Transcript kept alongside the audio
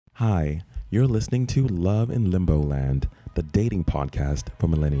Hi, you're listening to Love in Limbo Land, the dating podcast for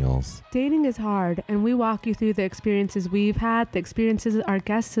millennials. Dating is hard, and we walk you through the experiences we've had, the experiences our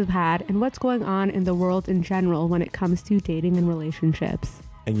guests have had, and what's going on in the world in general when it comes to dating and relationships.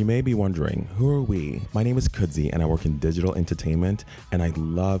 And you may be wondering, who are we? My name is Kudzi, and I work in digital entertainment, and I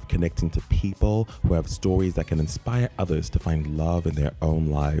love connecting to people who have stories that can inspire others to find love in their own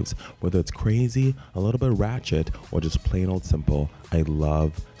lives. Whether it's crazy, a little bit ratchet, or just plain old simple, I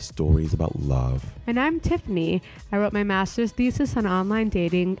love stories about love. And I'm Tiffany. I wrote my master's thesis on online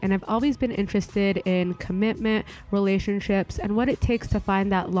dating, and I've always been interested in commitment, relationships, and what it takes to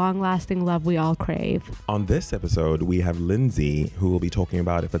find that long-lasting love we all crave. On this episode, we have Lindsay, who will be talking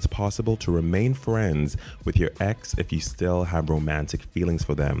about if it's possible to remain friends with your ex if you still have romantic feelings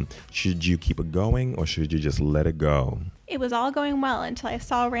for them. Should you keep it going, or should you just let it go? It was all going well until I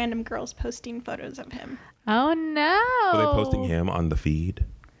saw random girls posting photos of him. Oh no! Were they posting him on the feed?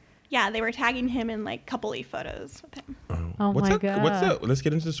 Yeah, they were tagging him in like coupley photos with him. Oh my God. Let's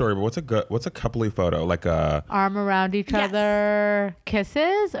get into the story, but what's a coupley photo? Like a Arm around each Yes. other,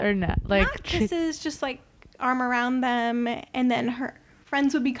 kisses or no? Like Not kisses, just like arm around them, and then her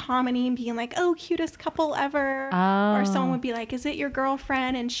friends would be commenting, being like, "Oh, cutest couple ever," or someone would be like, "Is it your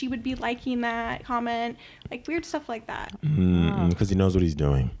girlfriend?" and she would be liking that comment, like weird stuff like that. because he knows what he's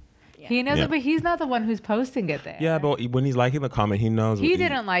doing. He knows Yeah. it, but he's not the one who's posting it there. Yeah, but when he's liking the comment, he knows. He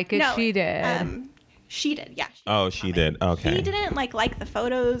didn't like it. No, She did. She did, yeah. She did. Okay. He didn't like the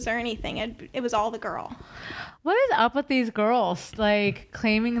photos or anything. It was all the girl. What is up with these girls? Like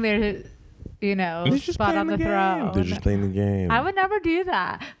claiming their, They're just spot playing on the game. throne. They're just playing the game. I would never do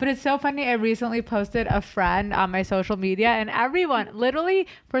that. But it's so funny. I recently posted a friend on my social media, and everyone, literally,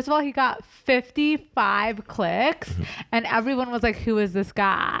 first of all, he got 55 clicks, and everyone was like, "Who is this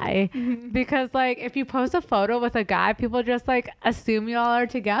guy?" Because like, if you post a photo with a guy, people just like assume you all are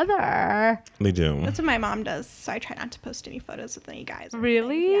together. They do. That's what my mom does, so I try not to post any photos with any guys. or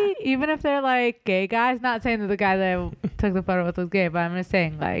Really? anything. Yeah. Even if they're like gay guys? Not saying that the guy that I took the photo with was gay, but I'm just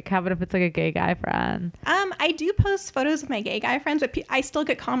saying, like, how about if it's like a gay guy friend? I do post photos of my gay guy friends, but I still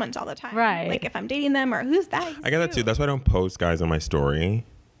get comments all the time. Right. Like if I'm dating them or who's that? I get that too. That's why I don't post guys on my story.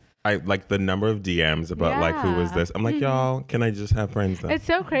 I like the number of DMs about like who is Yeah. this. I'm like, y'all, can I just have friends then? It's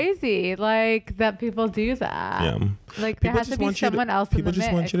so crazy, like, that people do that. Yeah. Like, there has to be someone else in the People just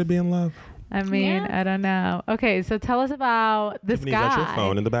mix. want you to be in love. I mean, Yeah. I don't know. Okay, so tell us about this Tiffany, guy. is that your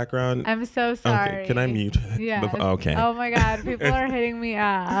phone in the background? I'm so sorry. Okay, can I mute? Yes. Okay. Oh my God, people are hitting me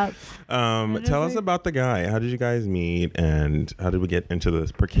up. Tell us about the guy. How did you guys meet, and how did we get into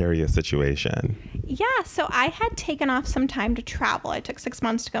this precarious situation? Yeah, so I had taken off some time to travel. I took 6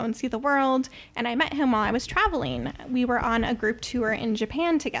 months to go and see the world, and I met him while I was traveling. We were on a group tour in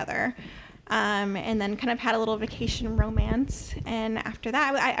Japan together. And then kind of had a little vacation romance. And after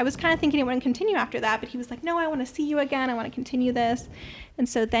that, I was kind of thinking it wouldn't continue after that, but he was like, "No, I want to see you again. I want to continue this." And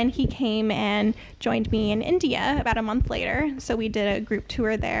so then he came and joined me in India about a month later. So we did a group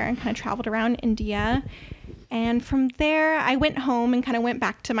tour there and kind of traveled around India. And from there, I went home and kind of went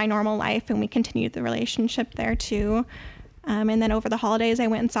back to my normal life, and we continued the relationship there too. And then over the holidays, I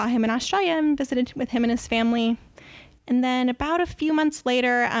went and saw him in Australia and visited with him and his family. And then about a few months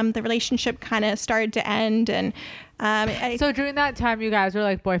later, the relationship kind of started to end. And So during that time, you guys were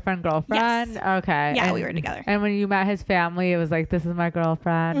like boyfriend, girlfriend? Yes. Okay. Yeah, And- we were together. And when you met his family, it was like, this is my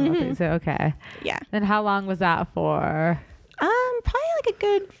girlfriend. So, okay. yeah, And how long was that for? probably like a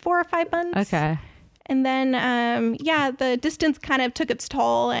good 4 or 5 months. Okay. And then, the distance kind of took its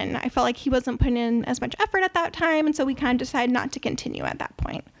toll, and I felt like he wasn't putting in as much effort at that time. And so we kind of decided not to continue at that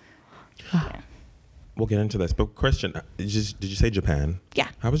point. We'll get into this, but Christian, did you say Japan? Yeah.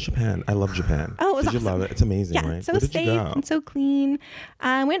 How was Japan? I love Japan. Oh, it was Did you awesome. love it? It's amazing, Yeah, right? it's so Where did safe you go? and so clean.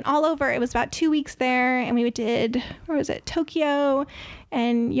 I went all over. It was about 2 weeks there, and we did, where was it? Tokyo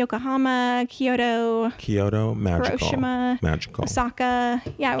and Yokohama, Kyoto, Kyoto, magical. Hiroshima, Magical. Osaka.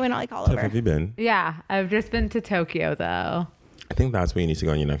 Yeah, I went like all Tiff, over. have you been? Yeah. I've just been to Tokyo, though. I think that's where you need to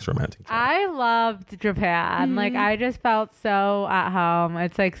go on your next romantic trip. I loved Japan. Like, I just felt so at home.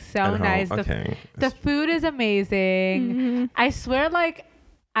 It's like so At home, nice. okay. The food is amazing. I swear, like,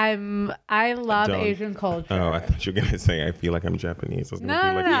 I love Don't. Asian culture. Oh, I thought you were gonna say I feel like I'm Japanese. I was gonna No, be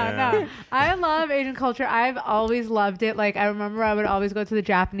no, like, no, yeah. no. I love Asian culture. I've always loved it. Like, I remember I would always go to the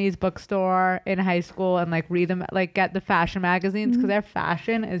Japanese bookstore in high school and like read them, like get the fashion magazines because their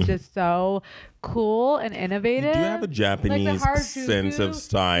fashion is just so cool and You innovative. do have a Japanese sense of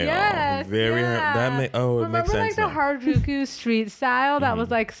style. Yes, Very yeah. it makes Remember sense. like the Harajuku street style that was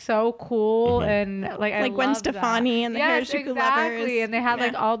like so cool and like I Like Gwen loved that. Stefani and the Harajuku exactly. lovers. And they had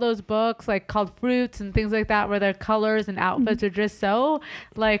like Yeah. all those books like called Fruits and things like that where their colors and outfits are just so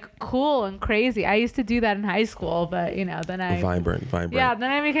like cool and crazy. I used to do that in high school, but you know, then I Vibrant. yeah,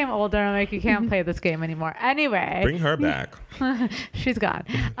 then I became older and I'm like, you can't play this game anymore. Anyway, Bring her back. she's gone.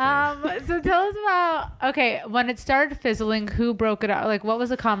 So tell us about, okay, when it started fizzling, who broke it up? Like, what was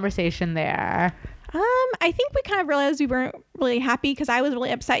the conversation there? I think we kind of realized we weren't really happy because I was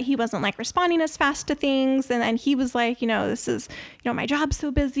really upset he wasn't like responding as fast to things. And then he was like, this is, my job's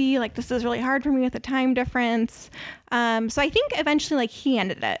so busy. Like, this is really hard for me with the time difference. So I think eventually like he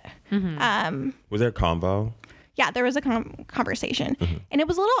ended it. Was there a convo? Yeah, there was a conversation, and it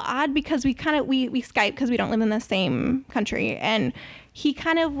was a little odd because we Skype because we don't live in the same country, and he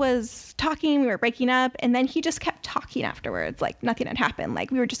kind of was talking, we were breaking up, and then he just kept talking afterwards, like nothing had happened. Like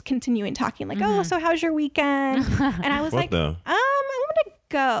we were just continuing talking, like, oh, so how's your weekend? And I was like, I want to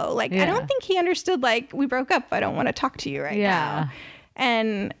go. Like, I don't think he understood, like, we broke up. I don't want to talk to you right now.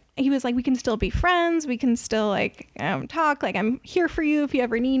 And he was like, we can still be friends. We can still like talk. Like, I'm here for you if you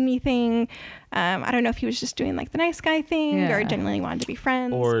ever need anything. I don't know if he was just doing like the nice guy thing or genuinely wanted to be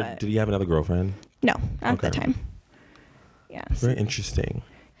friends. Or did he have another girlfriend? No, not at the time. Yeah. Very interesting.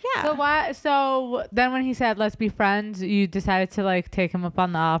 Yeah. So then when he said let's be friends, you decided to like take him up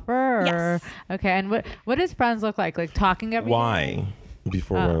on the offer? Or? Yes. Okay. And what does friends look like? Like talking every day? Why?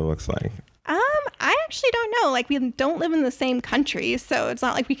 Before what it looks like. I actually don't know. Like, we don't live in the same country, so it's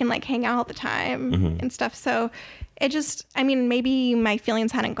not like we can like hang out all the time and stuff. So it just, I mean, maybe my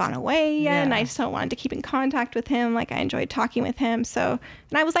feelings hadn't gone away yet, and I still wanted to keep in contact with him. Like, I enjoyed talking with him. So,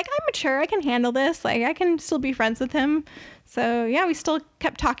 and I was like, I'm mature. I can handle this. Like, I can still be friends with him. So yeah, we still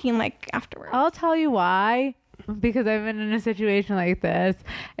kept talking like afterwards. I'll tell you why. Because I've been in a situation like this.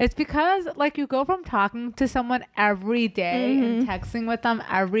 It's because like you go from talking to someone every day and texting with them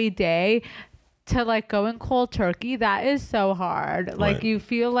every day to like going cold turkey. That is so hard. Like you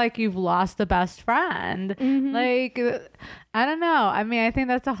feel like you've lost the best friend. Like, I don't know. I mean, I think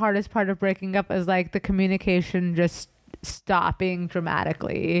that's the hardest part of breaking up is like the communication just stopping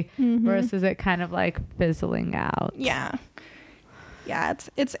dramatically versus it kind of like fizzling out. Yeah,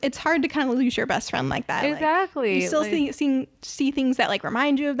 it's hard to kind of lose your best friend like that. Exactly. Like, you still see things that like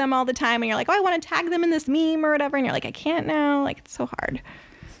remind you of them all the time, and you're like, oh, I want to tag them in this meme or whatever, and you're like, I can't now. Like, it's so hard.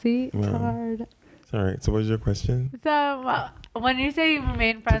 See, it's hard. All right. So what was your question? So when you say you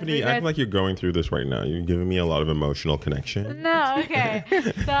remain friends, Tiffany, act like you're going through this right now. You're giving me a lot of emotional connection. No, okay.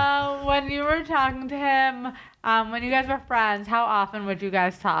 So when you were talking to him, when you guys were friends, how often would you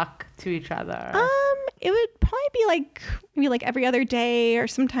guys talk to each other? It would probably be like maybe like every other day or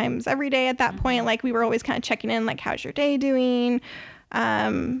sometimes every day at that point. Like, we were always kind of checking in, like, how's your day doing?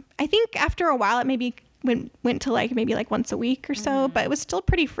 I think after a while it maybe went to like maybe like once a week or so, but it was still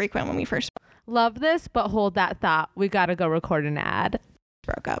pretty frequent when we first Love this, but hold that thought. We got to go record an ad.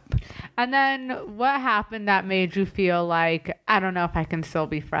 broke up. And then what happened that made you feel like, I don't know if I can still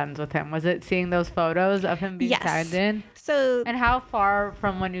be friends with him? Was it seeing those photos of him being tagged in? So, And how far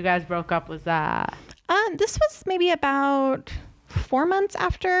from when you guys broke up was that? this was maybe about 4 months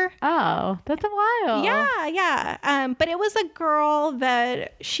after. Oh, that's a while. Yeah. But it was a girl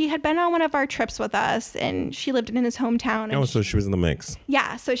that she had been on one of our trips with us, and she lived in his hometown. And So she was in the mix.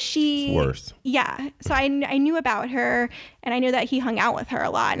 yeah, so she. It's worse. Yeah, so I knew about her, and I knew that he hung out with her a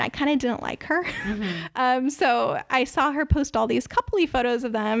lot, and I kind of didn't like her. So I saw her post all these coupley photos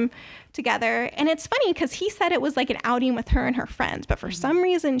of them together, and it's funny because he said it was like an outing with her and her friends, but for some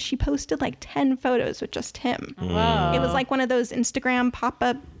reason she posted like 10 photos with just him. Whoa. It was like one of those Instagram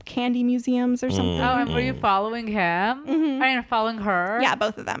pop-up candy museums or something. Oh, and were you following him? I mean, following her? Yeah,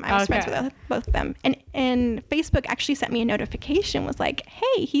 both of them. I was friends with both of them. And Facebook actually sent me a notification, was like,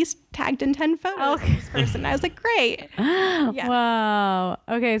 hey, he's tagged in 10 photos of this person. I was like, great. Yeah. Wow.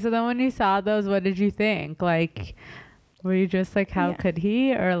 Okay, so then when you saw those, what did you think? Like, were you just like, how could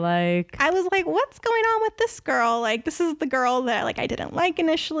he? Or like... I was like, what's going on with this girl? Like, this is the girl that like I didn't like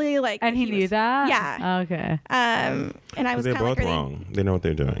initially. Like, And he knew that? Yeah. Okay. And I was They're kind of both like, wrong. They know what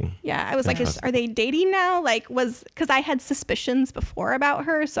they're doing. Yeah, I was like, are they dating now? Like, because I had suspicions before about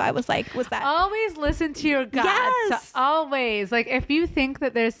her, so I was like, was that? Always listen to your gut. Yes. Always. Like, if you think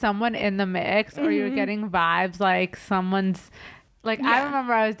that there's someone in the mix or you're getting vibes like someone's... Like, I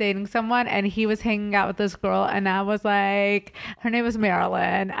remember I was dating someone and he was hanging out with this girl and I was like, her name was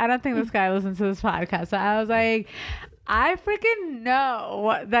Marilyn. I don't think this guy listens to this podcast. So I was like, I freaking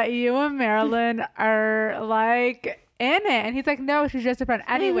know that you and Marilyn are like in it. And he's like, no, she's just a friend.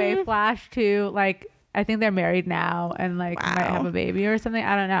 Anyway, flash to like, I think they're married now and like might have a baby or something.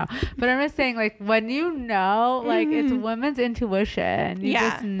 I don't know. But I'm just saying, like, when you know, like, it's women's intuition. You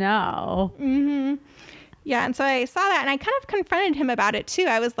just know. Yeah, and so I saw that and I kind of confronted him about it too.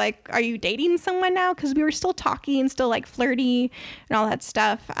 I was like, are you dating someone now? Because we were still talking, still like flirty and all that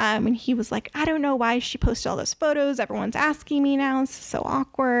stuff. And he was like, I don't know why she posted all those photos. Everyone's asking me now. This is so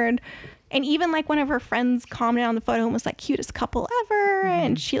awkward. And even like one of her friends commented on the photo and was like, cutest couple ever.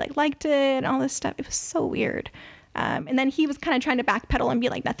 And she like liked it and all this stuff. It was so weird. And then he was kind of trying to backpedal and be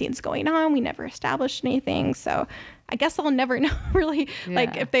like, nothing's going on. We never established anything. So I guess I'll never know really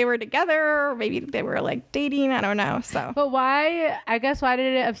like if they were together or maybe they were like dating. I don't know. So, but why did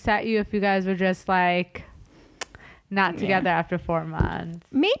it upset you if you guys were just like not together after 4 months?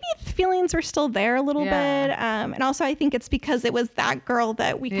 Maybe the feelings were still there a little bit. And also I think it's because it was that girl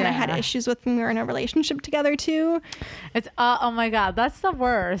that we kind of had issues with when we were in a relationship together too. It's, oh my God, that's the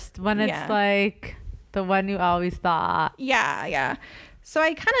worst when it's like the one you always thought. Yeah. So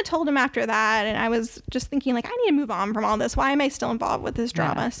I kind of told him after that, and I was just thinking, like, I need to move on from all this. Why am I still involved with this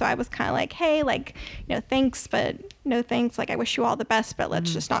drama? So I was kind of like, hey, like, thanks, but no thanks. Like, I wish you all the best, but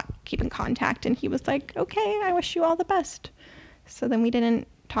let's just not keep in contact. And he was like, okay, I wish you all the best. So then we didn't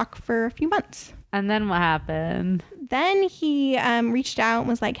talk for a few months. And then what happened? Then he reached out and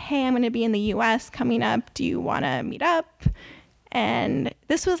was like, hey, I'm going to be in the U.S. coming up. Do you want to meet up? And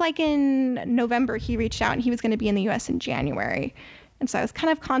this was like in November. He reached out and he was going to be in the U.S. in January. And so I was kind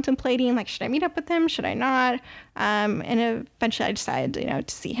of contemplating, like, should I meet up with him? Should I not? And eventually I decided,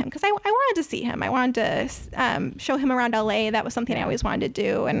 to see him because I wanted to see him. I wanted to show him around LA. That was something I always wanted to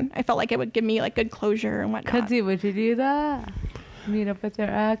do. And I felt like it would give me like good closure and whatnot. Kudzi, would you do that? Meet up with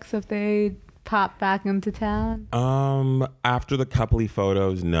your ex if they pop back into town? After the coupley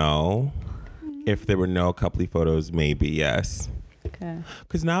photos, no. If there were no coupley photos, maybe yes. Okay.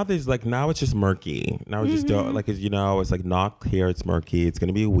 Because now it's just murky. Now it's just it's like not clear. It's murky. It's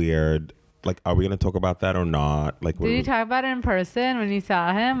gonna be weird. Like, are we gonna talk about that or not? Like, did you talk about it in person when you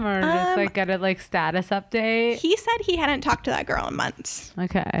saw him, or just like get a like status update? He said he hadn't talked to that girl in months.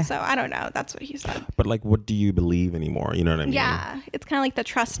 Okay. So I don't know. That's what he said. But like, what do you believe anymore? You know what I mean? Yeah. It's kind of like the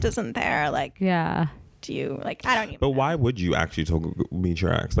trust isn't there. Like, yeah. Do you like? I don't even. But why would you actually meet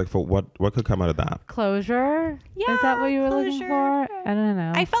your ex? Like, for what could come out of that? Closure. Yeah. Is that what you were looking for? I don't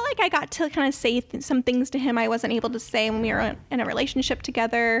know. I felt like I got to kind of say some things to him I wasn't able to say when we were in a relationship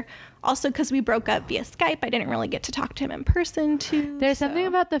together. Also, because we broke up via Skype, I didn't really get to talk to him in person too. There's something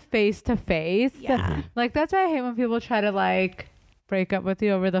about the face to face. Yeah. Like, that's why I hate when people try to like break up with you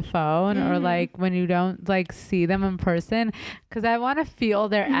over the phone or like when you don't like see them in person, because I want to feel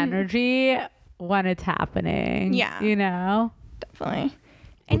their energy when it's happening. Yeah. Definitely.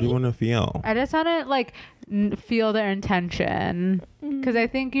 What do you want to feel? I just want to like feel their intention, because I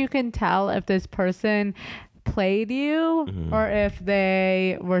think you can tell if this person played you or if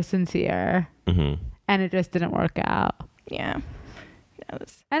they were sincere and it just didn't work out. Yeah.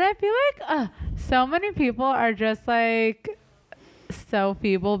 And I feel like so many people are just like so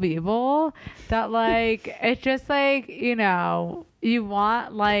feeble that like it's just like, you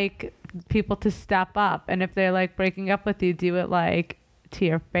want like people to step up, and if they're like breaking up with you, do it like to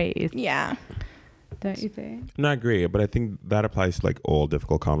your face. Yeah. Don't you think? No, I agree, but I think that applies to like all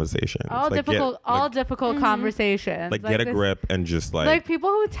difficult conversations. All difficult conversations. Like, get a grip and just like people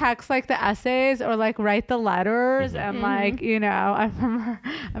who text like the essays or like write the letters and like, I remember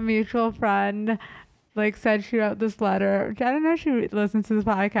a mutual friend like said she wrote this letter. I don't know if she listens to the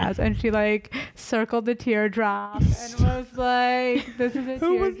podcast, and she like circled the teardrop and was like, this is a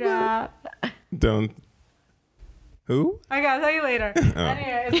teardrop. Don't. Who? Okay, I'll tell you later.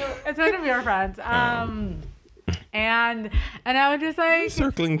 Anyway, it's one of your friends. And I was just like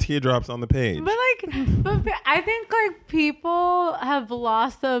circling teardrops on the page. But I think like people have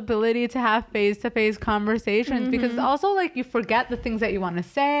lost the ability to have face-to-face conversations because it's also like you forget the things that you want to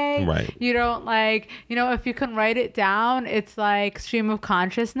say. Right. You don't like, if you can write it down, it's like stream of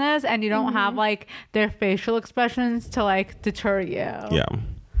consciousness, and you don't have like their facial expressions to like deter you. Yeah.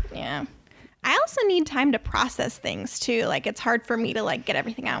 Yeah. I also need time to process things too. Like, it's hard for me to like get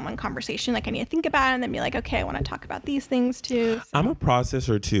everything out in one conversation. Like, I need to think about it and then be like, okay, I want to talk about these things too. So. I'm a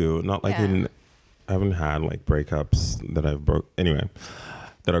processor too. Not like I haven't had like breakups that I've broke. Anyway,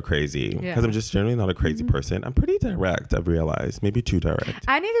 that are crazy. Yeah. Because I'm just generally not a crazy person. I'm pretty direct, I've realized. Maybe too direct.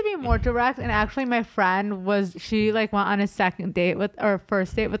 I need to be more direct. And actually, my friend she like went on a second date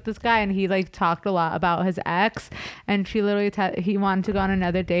first date with this guy, and he like talked a lot about his ex. And she literally he wanted to go on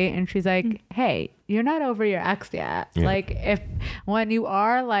another date, and she's like, "Hey, you're not over your ex yet. Yeah. Like, when you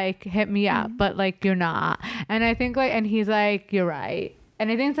are, like, hit me up, but like you're not." And I think and he's like, "You're right." And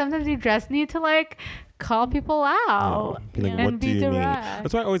I think sometimes you just need to like call people out Be like, and what do be you mean? direct.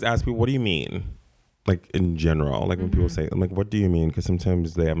 That's why I always ask people, what do you mean? Like in general, like when people say, I'm like, what do you mean? Because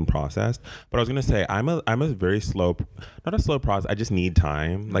sometimes they haven't processed. But I was gonna say, I'm a very slow, not a slow process. I just need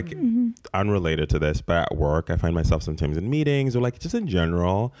time. Like unrelated to this, but at work, I find myself sometimes in meetings or like just in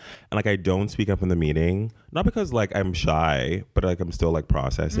general, and like I don't speak up in the meeting, not because like I'm shy, but like I'm still like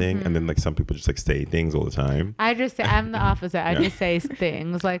processing. And then like some people just like say things all the time. I just say I'm the opposite. I just say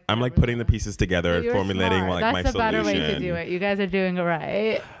things like I'm like putting the pieces together, You're formulating smart. like That's my the better solution. way to do it. You guys are doing it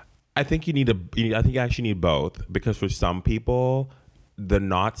right. I think I think you actually need both, because for some people, the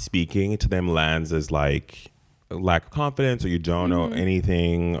not speaking to them lands as like lack of confidence, or you don't know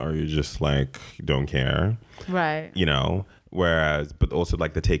anything, or you just like you don't care, Right. you know. Whereas, but also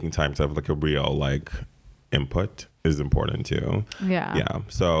like the taking time to have like a real like input is important too. Yeah. Yeah.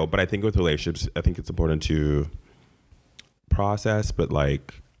 So, but I think with relationships, I think it's important to process, but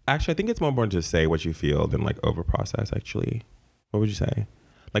like actually, I think it's more important to say what you feel than like over process. Actually, what would you say?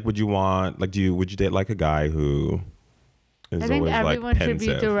 Like, would you date like a guy who is I think always everyone like should be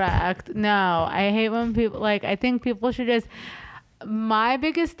pensive? direct. No, I hate when people I think people should just. My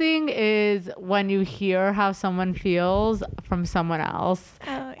biggest thing is when you hear how someone feels from someone else, Oh,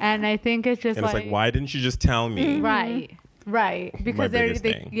 yeah. and I think it's just And it's like, why didn't you just tell me? Right, because biggest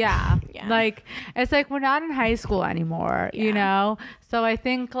thing. yeah, Yeah. like it's like we're not in high school anymore, you Yeah. know. So I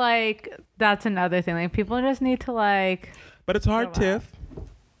think like that's another thing. Like people just need to like. But it's hard, Grow up. Tiff.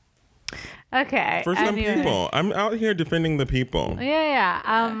 Okay. For some anyway. people, I'm out here defending the people.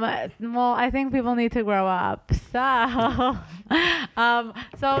 Yeah. Well, I think people need to grow up. So,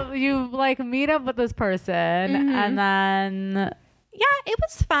 so you like meet up with this person, and then Yeah, it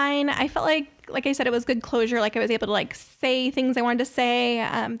was fine. I felt like I said, it was good closure. Like I was able to like say things I wanted to say.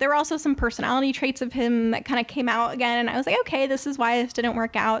 There were also some personality traits of him that kind of came out again, and I was like, okay, this is why this didn't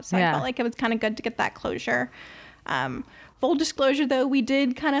work out. So Yeah. I felt like it was kind of good to get that closure. Full disclosure, though, we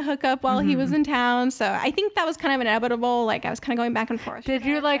did kind of hook up while he was in town, so I think that was kind of inevitable. Like I was kind of going back and forth. did Should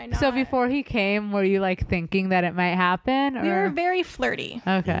you I, like should I so not? before he came, were you like thinking that it might happen? Or? We were very flirty.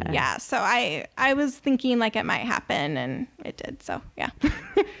 Okay. Yeah, so I was thinking like it might happen, and it did. So yeah.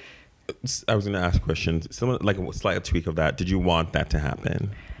 I was going to ask questions. Someone like a slight tweak of that. Did you want that to happen?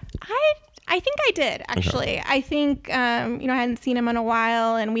 I think I did actually. Okay. I think I hadn't seen him in a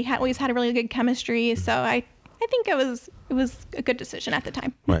while, and we had always had a really good chemistry. So I think it was a good decision at the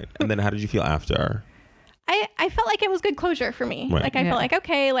time. Right. And then how did you feel after? I felt like it was good closure for me. Right. Like I Yeah. felt like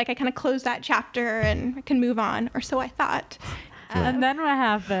okay, like I kind of closed that chapter and I can move on, or so I thought. And then what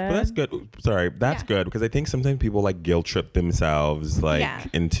happened? But that's good. Sorry, that's Yeah. good, because I think sometimes people like guilt trip themselves like Yeah.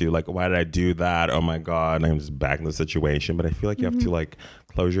 into like, why did I do that? Oh my God, I'm just back in the situation. But I feel like you have to like,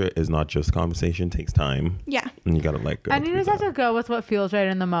 closure is not just conversation, it takes time, Yeah. and you gotta like go. And you through just have that. to go with what feels right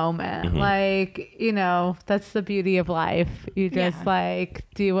in the moment. Like, that's the beauty of life. You just Yeah. like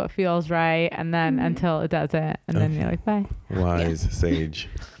do what feels right, and then until it doesn't, and then you're like, bye. Wise sage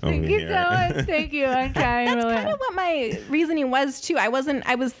over Thank you here. so much. Thank you. I'm trying That's really. kind of what my reasoning was too. I was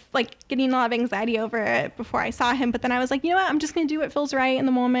like getting a lot of anxiety over it before I saw him, but then I was like, you know what? I'm just going to do what feels right in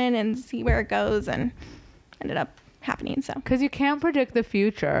the moment and see where it goes, and ended up happening. So Because you can't predict the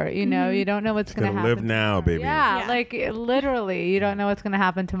future. You don't know what's going to Gotta happen. live now, baby. Yeah, Yeah. like literally, you don't know what's going to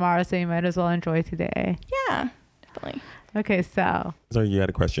happen tomorrow, so you might as well enjoy today. yeah, definitely. Okay, so Sorry, you had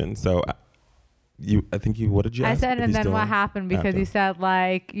a question. So what did you I ask? said, If and you then still- what happened? Because after. you said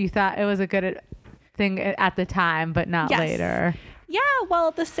like you thought it was a good thing at the time, but not Yes. later. Yeah,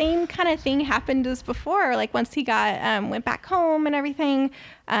 well, the same kind of thing happened as before. Like once he went back home and everything,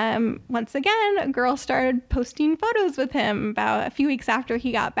 once again, a girl started posting photos with him about a few weeks after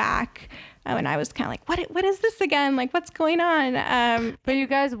he got back. And I was kind of like, what is this again? Like, what's going on? But you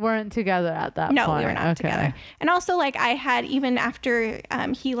guys weren't together at that No, point. we were not Okay. together. And also, like, I had, even after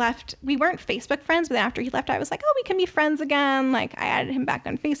he left, we weren't Facebook friends, but then after he left, I was like, oh, we can be friends again. Like, I added him back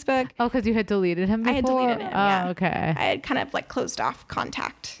on Facebook. Oh, because you had deleted him before? I had deleted him, Oh, yeah. okay. I had kind of, like, closed off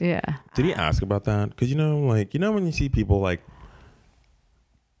contact. Yeah. Did he ask about that? Because when you see people like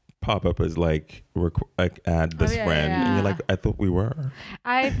pop up as like add this yeah, friend, and yeah. you're like, I thought we were.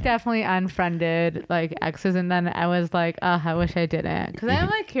 I've definitely unfriended like exes, and then I was like, oh, I wish I didn't, because I'm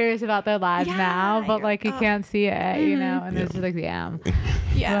like curious about their lives Yeah, now, but you're- like you can't see it, you know, and it's just like, damn.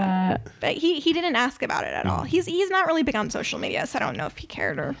 Yeah. But But he didn't ask about it at all. He's not really big on social media, so I don't know if he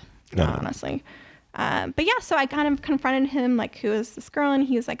cared or not, honestly. But yeah, so I kind of confronted him, like, who is this girl? And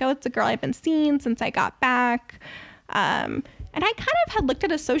he was like, oh, it's a girl I've been seeing since I got back. And I kind of had looked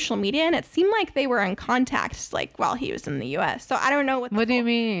at his social media, and it seemed like they were in contact, like, while he was in the U.S. So I don't know what do you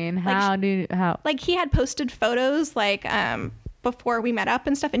mean? How? like, he had posted photos, like, before we met up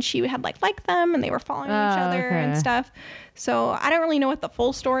and stuff, and she had liked them, and they were following each other and stuff. So I don't really know what the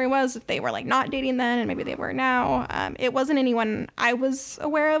full story was, if they were like not dating then and maybe they were now. It wasn't anyone I was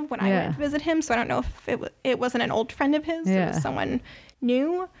aware of when I went to visit him, so I don't know if it wasn't an old friend of his. It was someone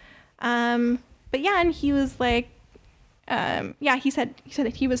new. But yeah, and he was like, he said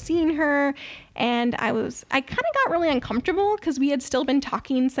that he was seeing her, and I kind of got really uncomfortable because we had still been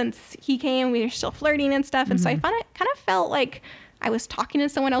talking since he came. We were still flirting and stuff, and so I kind of felt like I was talking to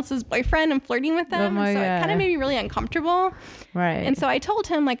someone else's boyfriend and flirting with them, and so it kind of made me really uncomfortable. Right. And so I told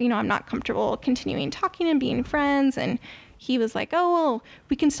him, like, I'm not comfortable continuing talking and being friends, and he was like, oh, well,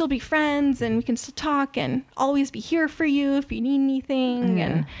 we can still be friends and we can still talk and always be here for you if you need anything.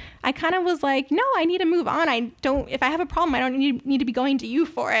 And I kind of was like, no, I need to move on. If I have a problem, I don't need to be going to you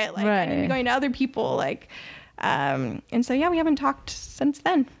for it. Like, I need to be going to other people. Like, and so, yeah, we haven't talked since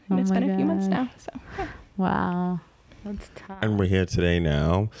then. And it's been a few months now. So, yeah. Wow. That's tough. And we're here today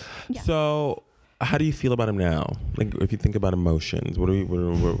now. Yeah. So how do you feel about him now? Like, if you think about emotions, what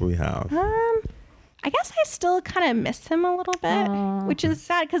do we have? I guess I still kind of miss him a little bit, which is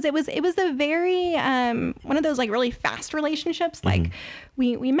sad because it was a very one of those like really fast relationships. Like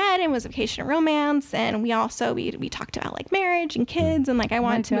we met and it was a vacation romance, and we also we talked about like marriage and kids, and like I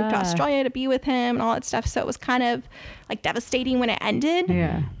wanted to move to Australia to be with him and all that stuff. So it was kind of like devastating when it ended.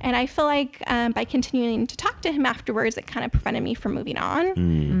 Yeah. And I feel like by continuing to talk to him afterwards, it kind of prevented me from moving on.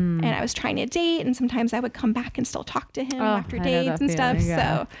 And I was trying to date, and sometimes I would come back and still talk to him after dates and stuff.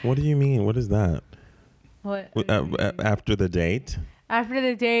 Yeah. So What do you mean? What is that? What? After the date? After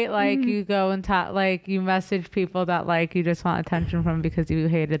the date, like you go and talk, like you message people that like you just want attention from because you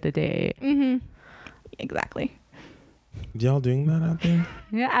hated the date. Exactly. Y'all doing that out there?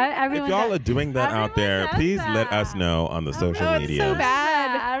 Yeah, everyone. If y'all are doing that out there, does please that. let us know on the social it's media. so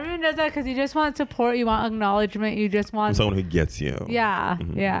bad. Yeah, everyone does that because you just want support, you want acknowledgement, you just want Someone who gets you. Yeah,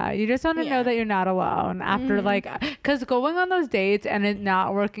 yeah. You just want to know that you're not alone after like, because going on those dates and it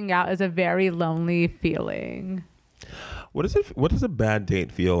not working out is a very lonely feeling. What does a bad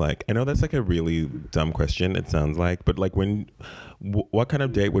date feel like? I know that's like a really dumb question, it sounds like, but like what kind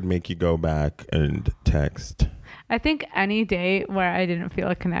of date would make you go back and text? I think any date where I didn't feel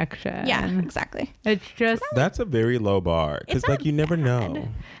a connection. Yeah, exactly. It's just. That's a very low bar because like you never know.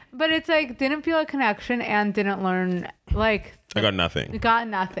 But it's like didn't feel a connection and didn't learn like. I got nothing. Got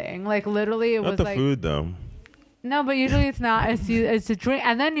nothing. Like literally, it Not was the like. food though. No, but usually it's not. It's a drink,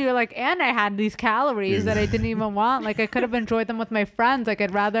 and then you're like, and I had these calories that I didn't even want. Like I could have enjoyed them with my friends. Like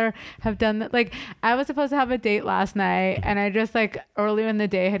I'd rather have done that. Like I was supposed to have a date last night, and I just like earlier in the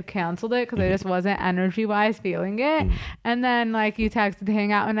day had canceled it because I just wasn't energy wise feeling it. And then like you texted to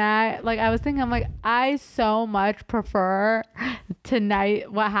hang out, and I was thinking, I'm like, I so much prefer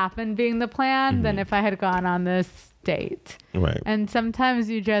tonight what happened being the plan than if I had gone on this date. Right. And sometimes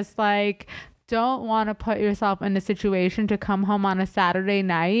you just like don't want to put yourself in a situation to come home on a Saturday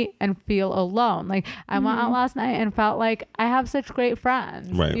night and feel alone. Like I went out last night and felt like I have such great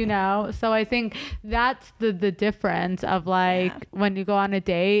friends, Right. you know? So I think that's the difference of like when you go on a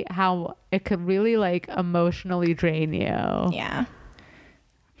date, how it could really like emotionally drain you. Yeah.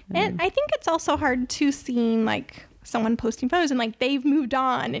 And I think it's also hard to seeing like someone posting photos and like they've moved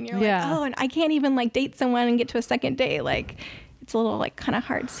on and you're like, oh, and I can't even like date someone and get to a second date. Like it's a little like kind of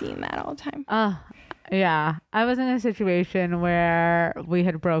hard seeing that all the time. Yeah. I was in a situation where we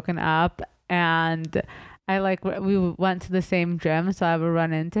had broken up and we went to the same gym, so I would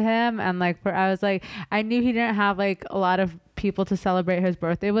run into him, and I was like, I knew he didn't have like a lot of people to celebrate his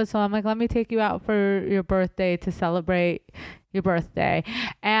birthday with, so I'm like, let me take you out for your birthday to celebrate your birthday.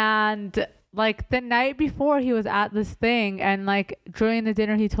 And like the night before he was at this thing, and like during the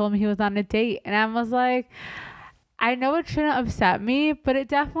dinner he told me he was on a date, and I was like, I know it shouldn't upset me, but it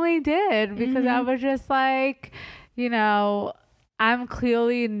definitely did, because I was just like, you know, I'm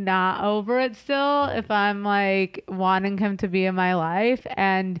clearly not over it still if I'm like wanting him to be in my life,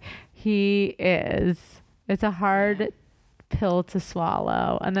 and he is. It's a hard pill to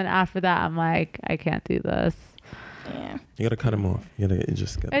swallow. And then after that, I'm like, I can't do this. Yeah. You gotta cut them off. You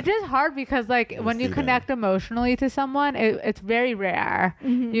just gotta. It is hard because like when you do that. connect emotionally to someone, it's very rare,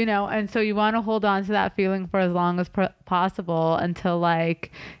 you know, and so you want to hold on to that feeling for as long as possible until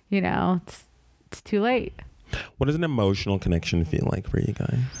like, you know, it's too late. What does an emotional connection feel like for you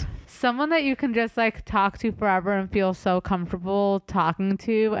guys? Someone that you can just like talk to forever and feel so comfortable talking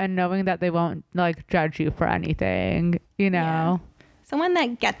to and knowing that they won't like judge you for anything, you know? Yeah. Someone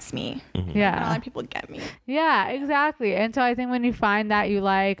that gets me. Mm-hmm. Yeah. Not a lot of people get me. Yeah, exactly. And so I think when you find that you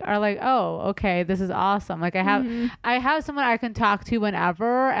like are like, oh, okay, this is awesome. Like I have someone I can talk to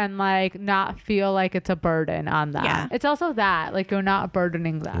whenever and like not feel like it's a burden on them. Yeah. It's also that like you're not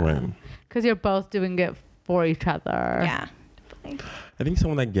burdening them Right. because you're both doing it for each other. Yeah. Definitely. I think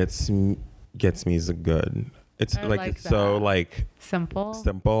someone that gets me is a good. It's I like like it's so that. like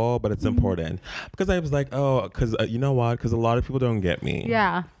simple, but it's important because I was like, oh, because you know what? Because a lot of people don't get me.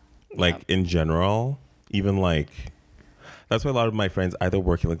 Yeah. Like in general, even like that's why a lot of my friends either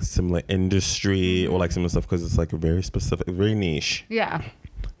work in like similar industry or like similar stuff because it's like a very specific, very niche. Yeah.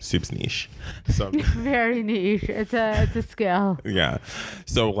 Soup's niche. So Very niche. It's a skill. yeah.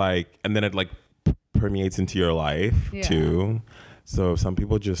 So like, and then it like permeates into your life too. So some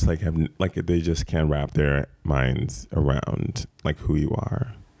people just like have like they just can't wrap their minds around like who you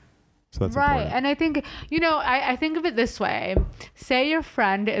are. So that's right. important. And I think, you know, I think of it this way. Say your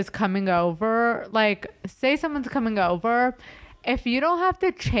friend is coming over, like say someone's coming over. If you don't have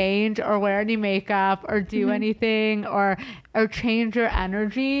to change or wear any makeup or do anything or change your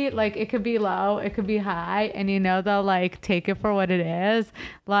energy, like it could be low, it could be high, and you know they'll like take it for what it is,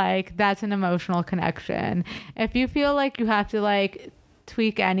 like that's an emotional connection. If you feel like you have to like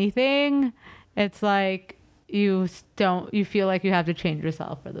tweak anything, it's like you feel like you have to change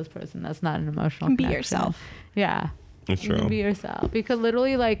yourself for this person. That's not an emotional Be connection. yourself. Yeah. It's You can true. be yourself. You could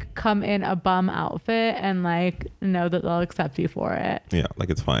literally like come in a bum outfit and like know that they'll accept you for it. Yeah, like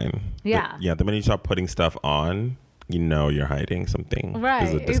it's fine. Yeah. The minute you start putting stuff on, you know you're hiding something.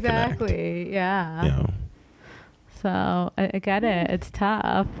 There's a Right. disconnect. Exactly. Yeah. Yeah. So I get it. It's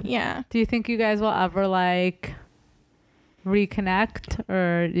tough. Yeah. Do you think you guys will ever like reconnect,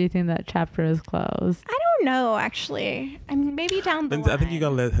 or do you think that chapter is closed? I don't know, actually. I mean, maybe down the Then line. I think you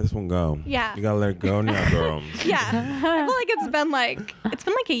gotta let this one go. Yeah. You gotta let it go now, girl. Yeah. I feel like it's been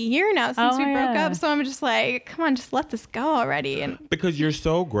like a year now since Oh we my broke God. up. So I'm just like, come on, just let this go already. And Because you're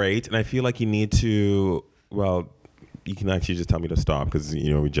so great, and I feel like you need to. Well, you can actually just tell me to stop because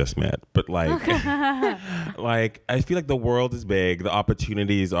you know we just met. But like, like I feel like the world is big. The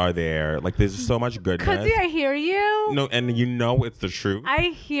opportunities are there. Like there's so much goodness. Cookie, I hear you. No, and you know it's the truth.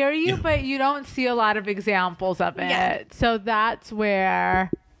 I hear you, but you don't see a lot of examples of it. Yeah. So that's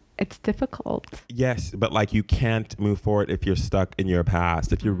where it's difficult. Yes, but like you can't move forward if you're stuck in your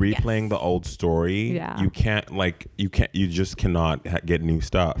past. If you're replaying Yes. the old story, Yeah. you just cannot get new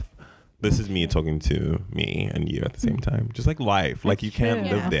stuff. This is me talking to me and you at the same time. Just like life. Like you can't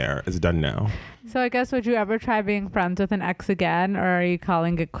true. live Yeah. there. It's done now. So I guess would you ever try being friends with an ex again, or are you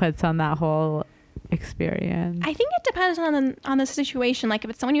calling it quits on that whole experience? I think it depends on the situation. Like if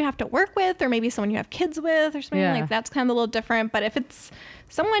it's someone you have to work with, or maybe someone you have kids with, or something Yeah. like that's kind of a little different. But if it's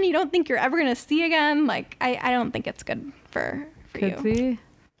someone you don't think you're ever gonna see again, like I don't think it's good for you. Koozie,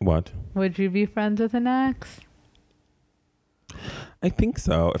 What? would you be friends with an ex? I think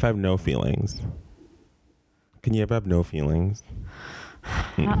so. If I have no feelings. Can you ever have no feelings?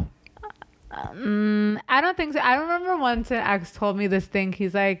 I don't think so. I remember once an ex told me this thing.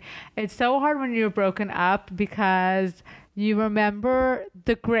 He's like, it's so hard when you're broken up because you remember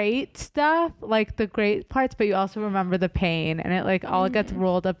the great stuff, like the great parts, but you also remember the pain, and it like all gets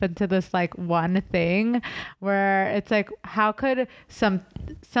rolled up into this like one thing where it's like, how could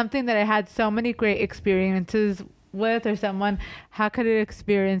something that I had so many great experiences with, or someone, how could it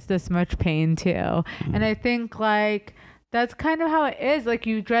experience this much pain too? And I think like that's kind of how it is. Like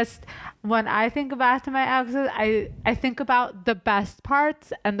you just, when I think back to my exes, I think about the best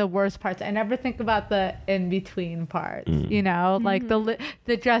parts and the worst parts. I never think about the in between parts, you know, like the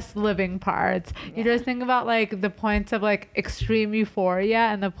just living parts. You just think about like the points of like extreme euphoria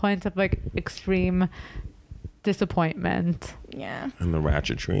and the points of like extreme disappointment. Yeah. And the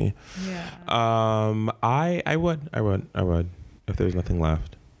ratchetry. Yeah. I would if there's nothing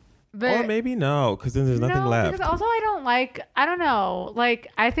left. But Or maybe no, because then there's nothing left. because also I don't know, like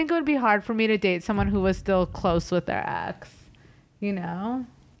I think it would be hard for me to date someone who was still close with their ex, you know?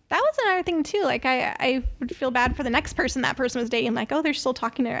 That was another thing too. Like I would feel bad for the next person that person was dating. Like, oh, they're still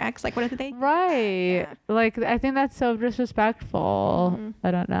talking to their ex. Like, what if they? Right. Yeah. Like I think that's so disrespectful.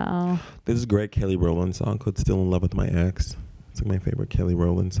 I don't know. This is a great Kelly Rowland song called Still in Love with My Ex. It's like my favorite Kelly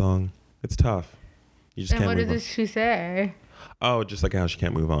Rowland song. It's tough. You just And can't what move on. does she say? Oh, just like how she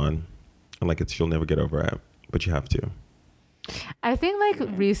can't move on. And like she'll never get over it. But you have to. I think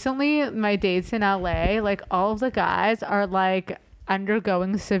like recently my dates in LA, like all of the guys are like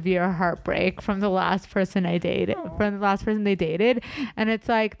undergoing severe heartbreak from the last person I dated, from the last person they dated. And it's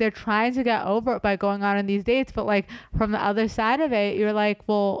like they're trying to get over it by going on these dates. But like from the other side of it, you're like,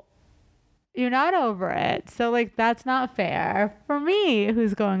 well, you're not over it. So like that's not fair for me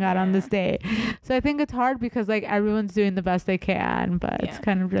who's going out on this date. So I think it's hard because like everyone's doing the best they can, but it's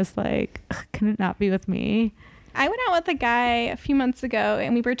kind of just like, can it not be with me? I went out with a guy a few months ago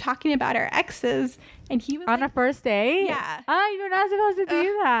and we were talking about our exes and he was On a first date? Yeah. Oh, you're not supposed to do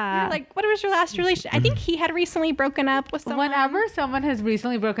we that. were like, what was your last relationship? I think he had recently broken up with someone. Whenever someone has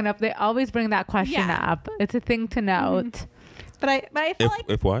recently broken up, they always bring that question Yeah. up. It's a thing to note. But I feel like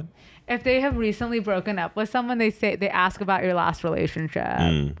If what? If they have recently broken up with someone, they ask about your last relationship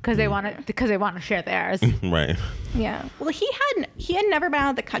because they want to share theirs. Right. yeah. Well, he had never been out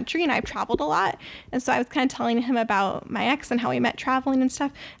of the country, and I've traveled a lot, and so I was kind of telling him about my ex and how we met traveling and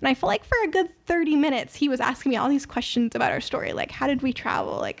stuff. And I feel like for a good 30 minutes, he was asking me all these questions about our story, like how did we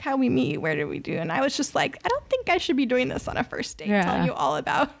travel, like how we meet, where did we do, and I was just like, I don't think I should be doing this on a first date, telling you all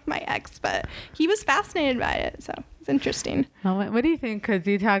about my ex, but he was fascinated by it, so it's interesting. What do you think? Because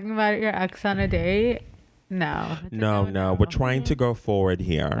you talking about your ex on a date? No. It's a No. We're trying to go forward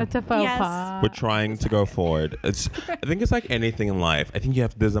here. It's a faux Yes. pas. We're trying to go forward. I think it's like anything in life. I think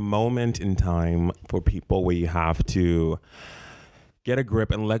there's a moment in time for people where you have to get a grip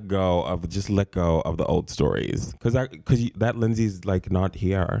and let go of the old stories. Because that Lindsay's like not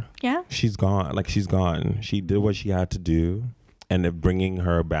here. Yeah. She's gone. Like she's gone. She did what she had to do. And if bringing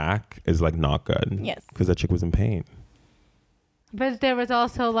her back is like not good. Yes. Because that chick was in pain. But there was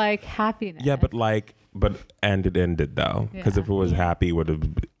also like happiness. Yeah, but it ended though. Because if it was happy, would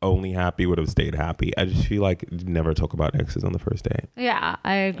have stayed happy. I just feel like you never talk about exes on the first date. Yeah,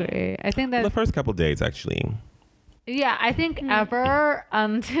 I agree. I think that The first couple dates, actually. Yeah, I think ever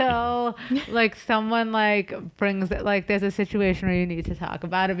until like someone like brings it, like there's a situation where you need to talk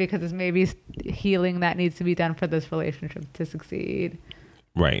about it because there's maybe healing that needs to be done for this relationship to succeed.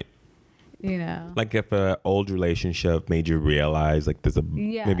 Right. You know, Like if an old relationship made you realize like there's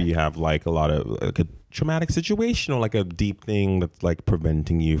maybe you have like a lot of like a traumatic situation or like a deep thing that's like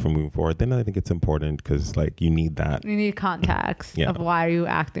preventing you from moving forward, then I think it's important because like you need that. you need context Yeah. of why are you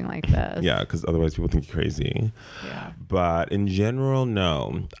acting like this. Yeah, because otherwise people think you're crazy. Yeah. But in general,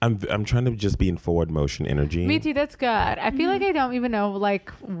 no. I'm trying to just be in forward motion energy. Me too. That's good. I feel like I don't even know like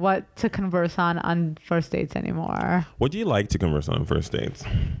what to converse on first dates anymore. What do you like to converse on first dates?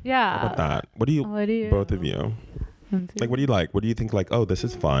 Yeah. How about that? What do you both of you? Like what do you like? What do you think like, oh, this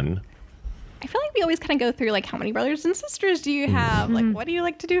is fun? I feel like we always kind of go through like how many brothers and sisters do you have? Like what do you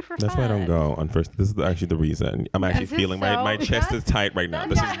like to do for That's fun? why I don't go on first. This is actually the reason. I'm actually This is feeling my so- chest is tight right now.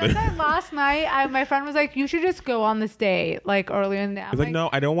 This is That's why last night my friend was like, you should just go on this date like earlier in the day. I was like, no,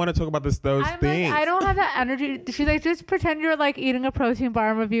 I don't want to talk about those I'm things. like, I don't have that energy. She's like, just pretend you're like eating a protein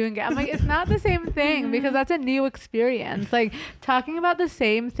bar and reviewing it. I'm like, it's not the same thing because that's a new experience. Like talking about the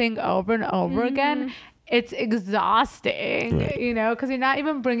same thing over and over again, it's exhausting, Right. you know, because you're not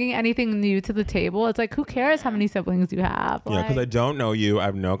even bringing anything new to the table. It's like, who cares how many siblings you have? Yeah, because I don't know you. I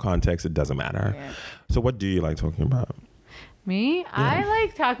have no context. It doesn't matter. Yeah. So what do you like talking about? Me? I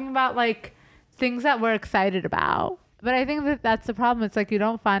like talking about like things that we're excited about. But I think that that's the problem. It's like you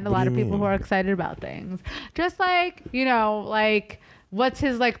don't find a What lot do of you people who mean? are excited about things. Just like, you know, like what's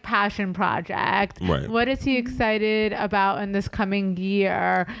his like passion project? Right. What is he excited about in this coming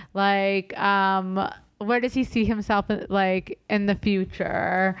year? Like, where does he see himself like in the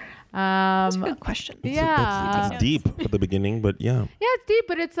future? That's a good question. Yeah. It's deep at the beginning, but yeah. Yeah, it's deep,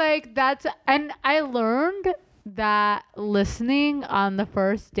 but it's like and I learned that listening on the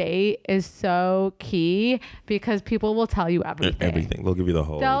first date is so key because people will tell you everything. Everything. They'll give you the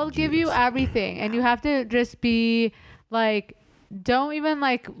whole. They'll give you juice. everything, and you have to just be like, don't even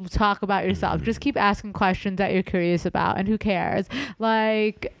like talk about yourself. Just keep asking questions that you're curious about, and who cares?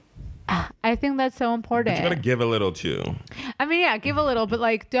 Like, I think that's so important. But you gotta give a little too. I mean, yeah, give a little, but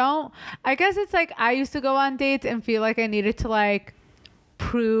like, don't. I guess it's like I used to go on dates and feel like I needed to like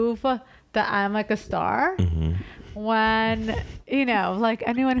prove that I'm like a star. Mm-hmm. When, you know, like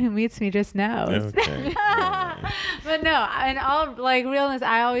anyone who meets me just knows. Okay. But no, in all like realness,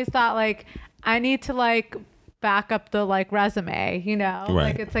 I always thought like I need to like back up the like resume, you know, Right.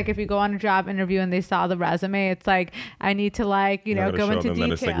 like it's like if you go on a job interview and they saw the resume, it's like I need to like, you know, gotta go show into them that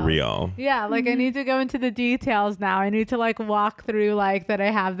details. it's like real. Yeah, like I need to go into the details now. I need to like walk through like that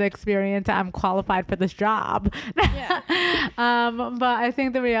I have the experience. I'm qualified for this job. Yeah. But I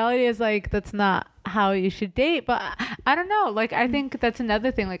think the reality is like that's not how you should date. But I don't know. Like, I think that's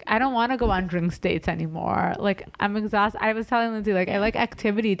another thing. Like, I don't want to go on drinks dates anymore. Like, I'm exhausted. I was telling Lindsay, like, I like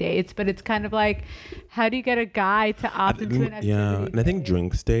activity dates, but it's kind of like, how do you get a guy to opt into an activity and I think date?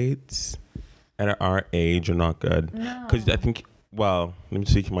 drinks dates at our age are not good. No. Because I think, well, let me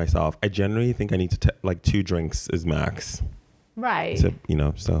speak for myself. I generally think I need to like 2 drinks is max. Right.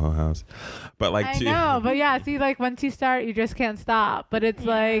 To, Soho House. But like I 2. know, but yeah, see, like once you start, you just can't stop. But it's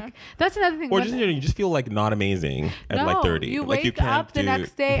like, that's another thing. Or when- just, you just feel like not amazing at like 30. You like wake you can't up the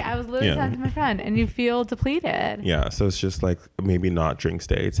next day. I was literally talking to my friend, and you feel depleted. Yeah, so it's just like maybe not drink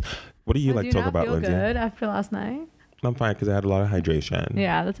dates. What do you like Do talk not about, feel Lindsay? good after last night? I'm fine because I had a lot of hydration.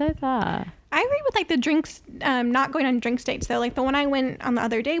 Yeah, that's what I thought. I agree with like the drinks, not going on drinks dates though. Like the one I went on the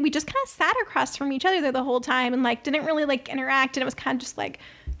other day, we just kind of sat across from each other there the whole time and like didn't really like interact. And it was kind of just like,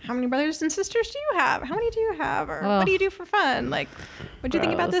 how many brothers and sisters do you have? How many do you have? Or what do you do for fun? Like, what do you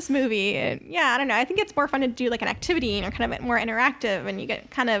think about this movie? And yeah, I don't know. I think it's more fun to do like an activity and kind of more interactive, and you get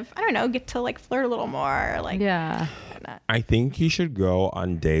kind of, I don't know, get to like flirt a little more. Like, Yeah. I think you should go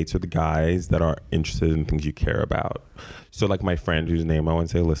on dates with guys that are interested in things you care about. So like my friend whose name I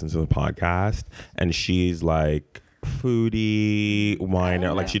won't say listens to the podcast, and she's like foodie,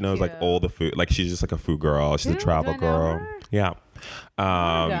 winer, like she knows like all the food, like she's just like a food girl. She's a travel girl. Yeah.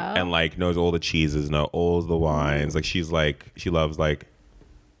 And like knows all the cheeses, know all the wines. Like she loves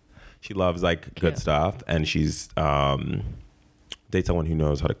good stuff, and she's dates someone who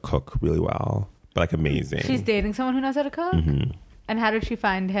knows how to cook really well. But like amazing. She's dating someone who knows how to cook? Mm-hmm. And how did she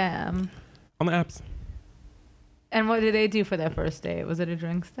find him? On the apps. And what did they do for their first date? Was it a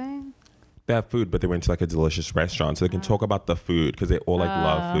drinks thing? They have food, but they went to like a delicious restaurant, so they can talk about the food because they all like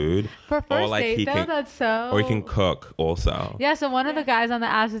love food. For first or like date, though, that's so... Or he can cook also. Yeah, so one of the guys on the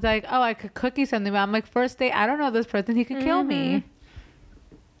apps is like, oh, I could cook you something, but I'm like, first date, I don't know this person, he could kill me.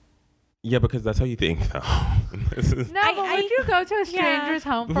 Yeah, because that's how you think, though. No, but would you go to a stranger's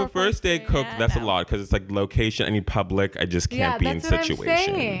home But for first date cook, that's no. a lot because it's like location. I need public. I just can't be in that's what I'm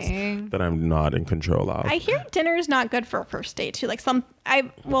situations saying. that I'm not in control of. I hear dinner's not good for a first date too. Like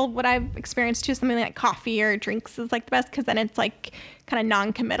what I've experienced too, something like coffee or drinks is like the best because then it's like kind of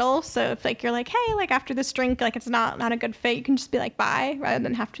non-committal. So if like you're like, hey, like after this drink, like it's not a good fit, you can just be like bye rather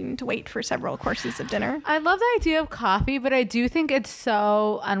than having to wait for several courses of dinner. I love the idea of coffee, but I do think it's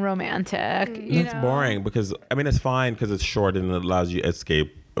so unromantic. It's boring because I mean it's fine because it's short and it allows you to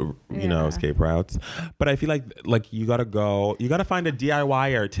escape. Escape routes, but I feel like you gotta find a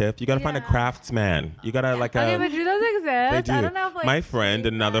DIYer, Tiff. You gotta find a craftsman. You gotta like Okay, but do those exist? They do. I don't know if like my friend,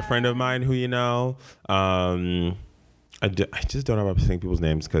 another friend of mine who I just don't know about saying people's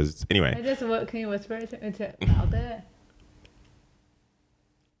names because anyway. Can you whisper it to mouth it?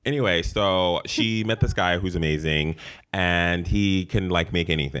 Anyway, so she met this guy who's amazing, and he can like make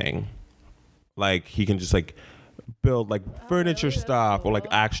anything. Like he can just like build like furniture stuff or like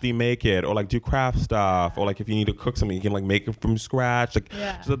actually make it or like do craft stuff or like if you need to cook something you can like make it from scratch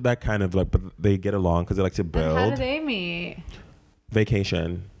just that kind of like, but they get along because they like to build. And how do they meet?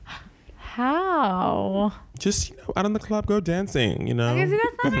 Vacation. How? Just out in the club, go dancing, Okay, see,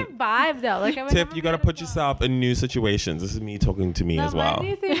 that's not my vibe though. Like I would Tiff, never you be gotta at a put club. yourself in new situations. This is me talking to me as well. My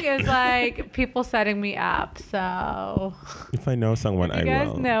new thing is like people setting me up. So If I know someone, if you I guys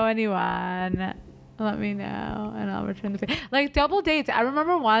will. know anyone, let me know and I'll return the favor. Like double dates. I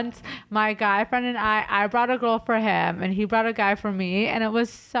remember once my guy friend and I brought a girl for him and he brought a guy for me and it was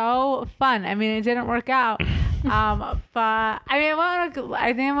so fun. I mean, it didn't work out. But I mean,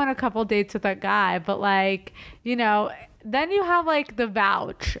 I think I went a couple dates with that guy, but like, then you have like the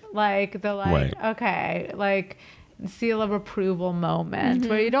vouch, like the like, Right. okay, like seal of approval moment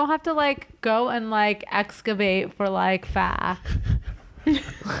where you don't have to like go and like excavate for like facts.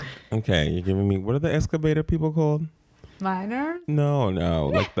 Okay, you're giving me, what are the excavator people called? Minors? No,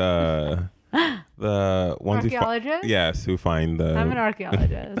 like the ones Archaeologists? yes, who find the. I'm an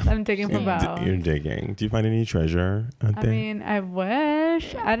archaeologist. I'm digging for bones. You're digging. Do you find any treasure out I there? mean, I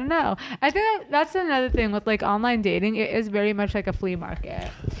wish. I don't know. I think that's another thing with like online dating. It is very much like a flea market.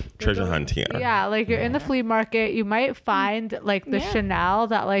 Treasure hunt here. Yeah, like you're in the flea market. You might find like the Chanel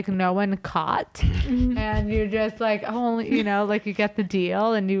that like no one caught, and you're just like only like you get the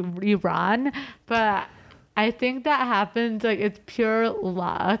deal and you run. But I think that happens like it's pure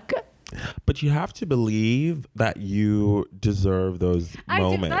luck. But you have to believe that you deserve those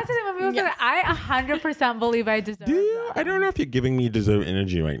moments. That's the thing when people say that, I 100% believe I deserve Do you? them. I don't know if you're giving me deserve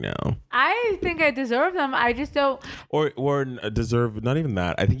energy right now. I think I deserve them. I just don't. Or deserve, not even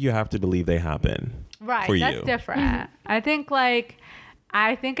that. I think you have to believe they happen. Right. For That's you. different. I think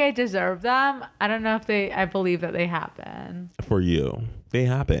I deserve them. I don't know if I believe that they happen. For you. they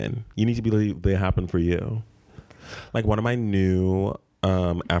happen. You need to believe they happen for you. Like one of my new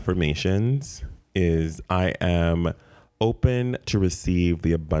affirmations is I am open to receive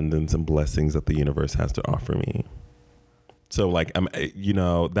the abundance and blessings that the universe has to offer me. So like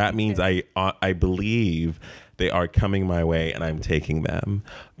that means I believe they are coming my way and I'm taking them,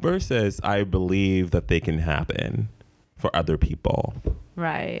 versus I believe that they can happen for other people.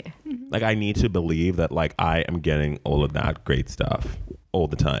 Right. Like I need to believe that like I am getting all of that great stuff all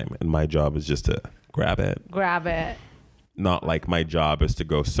the time, and my job is just to grab it. Not like my job is to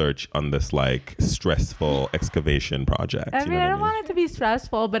go search on this like stressful excavation project. I mean, I don't want it to be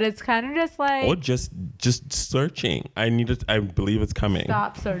stressful, but it's kind of just like, or just searching. I believe it's coming.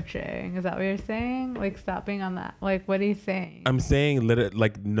 Stop searching. Is that what you're saying? Like stop being on that. Like what are you saying? I'm saying let it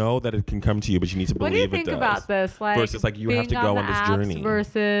like know that it can come to you, but you need to believe it does. What do you think about this? Like versus like you have to go on this journey.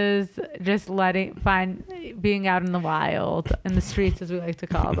 Versus just being out in the wild, in the streets as we like to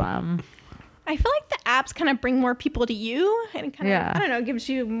call them. I feel like the apps kind of bring more people to you and kind of, I don't know, gives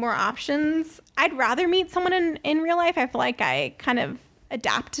you more options. I'd rather meet someone in real life. I feel like I kind of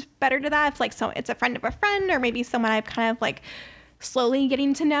adapt better to that. If like it's a friend of a friend, or maybe someone I've kind of like slowly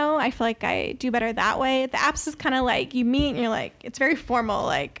getting to know, I feel like I do better that way. The apps is kind of like you meet and you're like, it's very formal.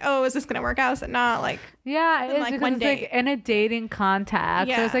 Like, oh, is this going to work out? Is it not? Like, yeah, it is, like because it's like in a dating contact.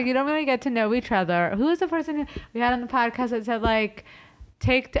 Yeah. So it's like you don't really get to know each other. Who was the person we had on the podcast that said like,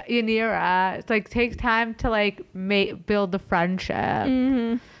 Yanira, it's like take time to like build the friendship.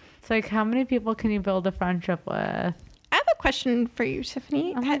 It's like how many people can you build a friendship with? I have a question for you,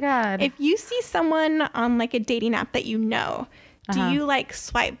 Tiffany. Oh my God. If you see someone on like a dating app that you know, do you like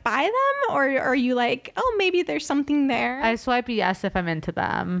swipe by them, or are you like, oh, maybe there's something there? I swipe yes if I'm into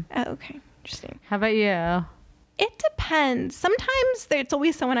them. Oh, okay, interesting. How about you? It depends. Sometimes it's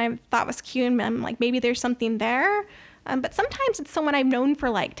always someone I thought was cute and I'm like, maybe there's something there. But sometimes it's someone I've known for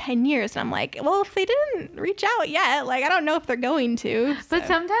like 10 years. And I'm like, well, if they didn't reach out yet, like, I don't know if they're going to. So. But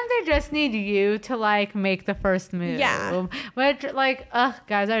sometimes they just need you to like make the first move. Yeah. Which like,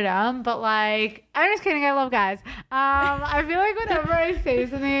 guys are dumb. But like, I'm just kidding. I love guys. I feel like whenever I say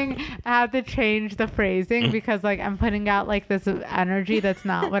something, I have to change the phrasing because like I'm putting out like this energy that's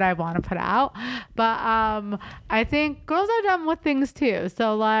not what I want to put out. But I think girls are dumb with things too.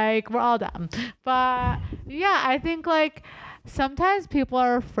 So like, we're all dumb. But yeah, I think like sometimes people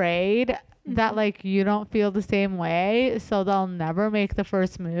are afraid that like you don't feel the same way, so they'll never make the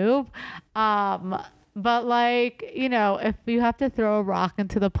first move. But like, you know, if you have to throw a rock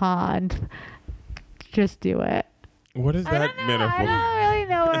into the pond, just do it. What is that metaphor? I don't really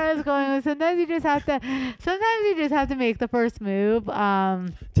know where I was going with. Sometimes you just have to make the first move.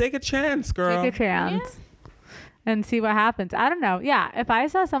 Take a chance, girl. Take a chance. Yeah. And see what happens. I don't know. Yeah. If I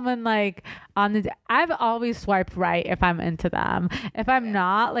saw someone like I've always swiped right if I'm into them. If I'm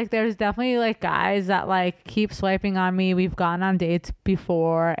not, like there's definitely like guys that like keep swiping on me. We've gone on dates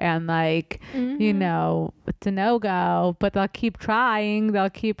before and like, you know, it's a no-go, but they'll keep trying. They'll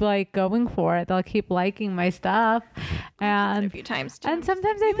keep like going for it. They'll keep liking my stuff. And a few times too. And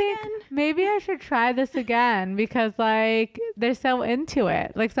sometimes I think maybe I should try this again because like they're so into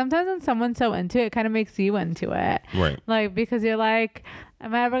it. Like sometimes when someone's so into it, it kind of makes you into it. Right. Like because you're like,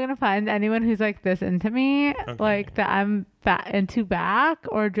 am I ever going to find anyone who's like this into me? Okay. Like that I'm into back?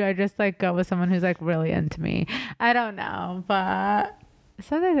 Or do I just like go with someone who's like really into me? I don't know. But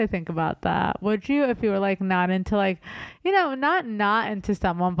sometimes I think about that. Would you, if you were like not into like, you know, not into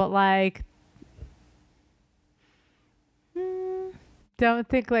someone, but like, don't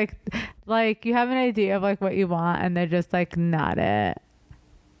think like you have an idea of like what you want and they're just like not it.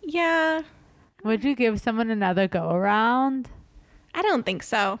 Yeah. Would you give someone another go around? I don't think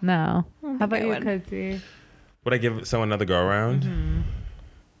so. No. How about you, Kudzi? Would I give someone another go around? Mm-hmm.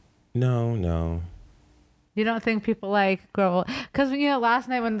 No. You don't think people like grow? Because, you know, last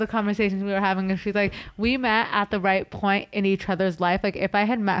night one of the conversations we were having, she's like, we met at the right point in each other's life. Like, if I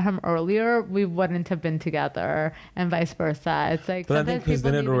had met him earlier, we wouldn't have been together and vice versa. It's like, but I think because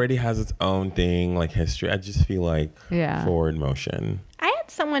then it already has its own thing, like history. I just feel like forward motion. I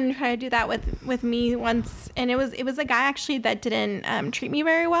had someone try to do that with me once, and it was a guy actually that didn't treat me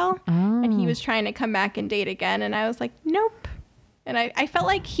very well, and he was trying to come back and date again, and I was like, nope. And I felt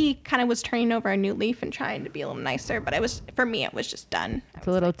like he kind of was turning over a new leaf and trying to be a little nicer, but for me, it was just done. It's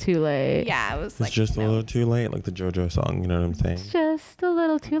a little too late. Yeah, it was It's just a little too late, like the JoJo song, you know what I'm saying? It's just a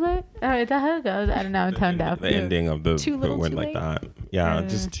little too late. Oh, is that how it goes? I don't know. I'm toned out. The ending of the went like that. Yeah,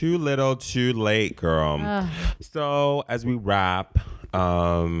 just too little, too late, girl. So as we wrap,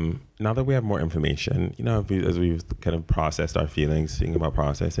 now that we have more information, you know, as we've kind of processed our feelings, thinking about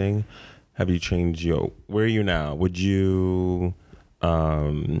processing, have you changed where are you now? Would you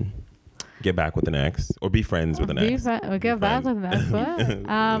get back with an ex or be friends with an ex? Get back with an ex.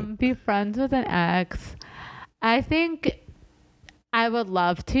 What? Be friends with an ex. I think I would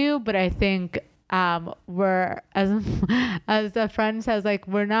love to, but I think we're as a friend says, like,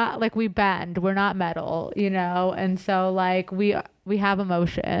 we're not like, we bend, we're not metal, you know, and so like we have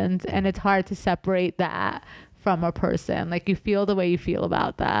emotions, and it's hard to separate that from a person. Like, you feel the way you feel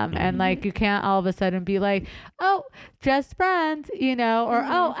about them, and like you can't all of a sudden be like, oh, just friends, you know, or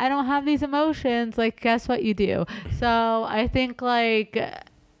oh, I don't have these emotions. Like, guess what you do? So I think like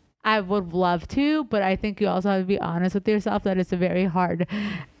I would love to, but I think you also have to be honest with yourself that it's a very hard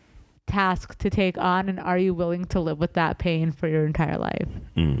task to take on, and are you willing to live with that pain for your entire life?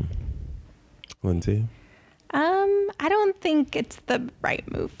 Lindsay? I don't think it's the right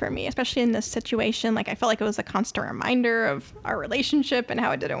move for me, especially in this situation. Like, I felt like it was a constant reminder of our relationship and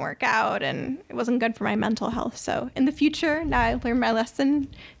how it didn't work out, and it wasn't good for my mental health. So in the future, now I learned my lesson,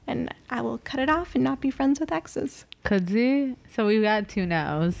 and I will cut it off and not be friends with exes. Kudzi? So we got 2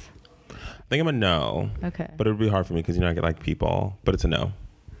 no's. I think I'm a no. Okay. But it would be hard for me because, you know, I get like people, but it's a no.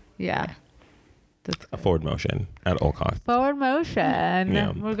 Yeah. That's a forward motion at all costs. Forward motion.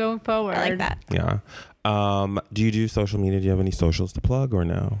 Yeah. We're going forward. I like that. Yeah. Do you do social media? Do you have any socials to plug or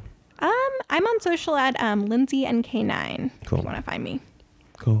no? I'm on social at Lindsay and K9. Cool. If you want to find me.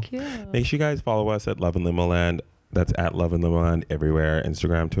 Cool. Cute. Make sure you guys follow us at Love in Limoland. That's at Love in Limoland everywhere.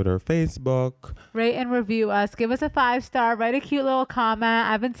 Instagram, Twitter, Facebook. Rate and review us. Give us a 5-star. Write a cute little comment.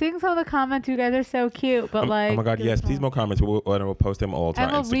 I've been seeing some of the comments. You guys are so cute. But like, oh my God, yes, please more comments. We'll post them all to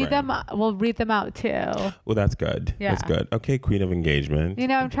and our we'll Instagram. read them. We'll read them out too. Well, that's good. Yeah. That's good. Okay, Queen of Engagement. You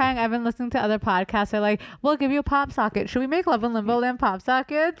know, I'm trying. I've been listening to other podcasts. They're like, we'll give you a pop socket. Should we make Love in Limbo Land pop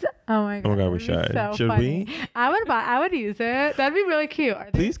sockets? Oh my God. Oh my God, we that'd be should. So Should funny. we? I would use it. That'd be really cute.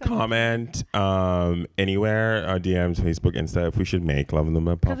 Please comment anywhere, our DMs, Facebook, Insta, if we should make Love in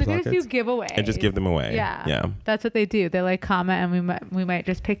Limbo pop Because sockets. it gives you giveaways. And just give them away. Yeah. Yeah. That's what they do. They like comment, and we might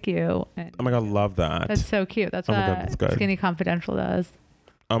just pick you. And Oh my God, love that. that's so cute. That's Oh my what God, that's good. Skinny Confidential does.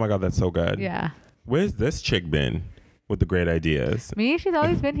 Oh my God, that's so good. Yeah. Where's this chick been with the great ideas? Me, she's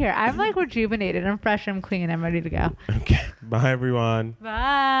always been here. I'm like rejuvenated. I'm fresh. I'm clean. I'm ready to go. Okay. Bye, everyone.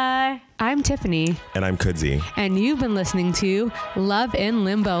 Bye. I'm Tiffany, And I'm Kudzi. and you've been listening to Love in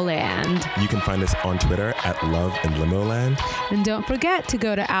Limbo Land. You can find us on Twitter at Love in Limoland. And don't forget to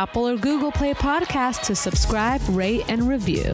go to Apple or Google Play Podcast to subscribe, rate, and review.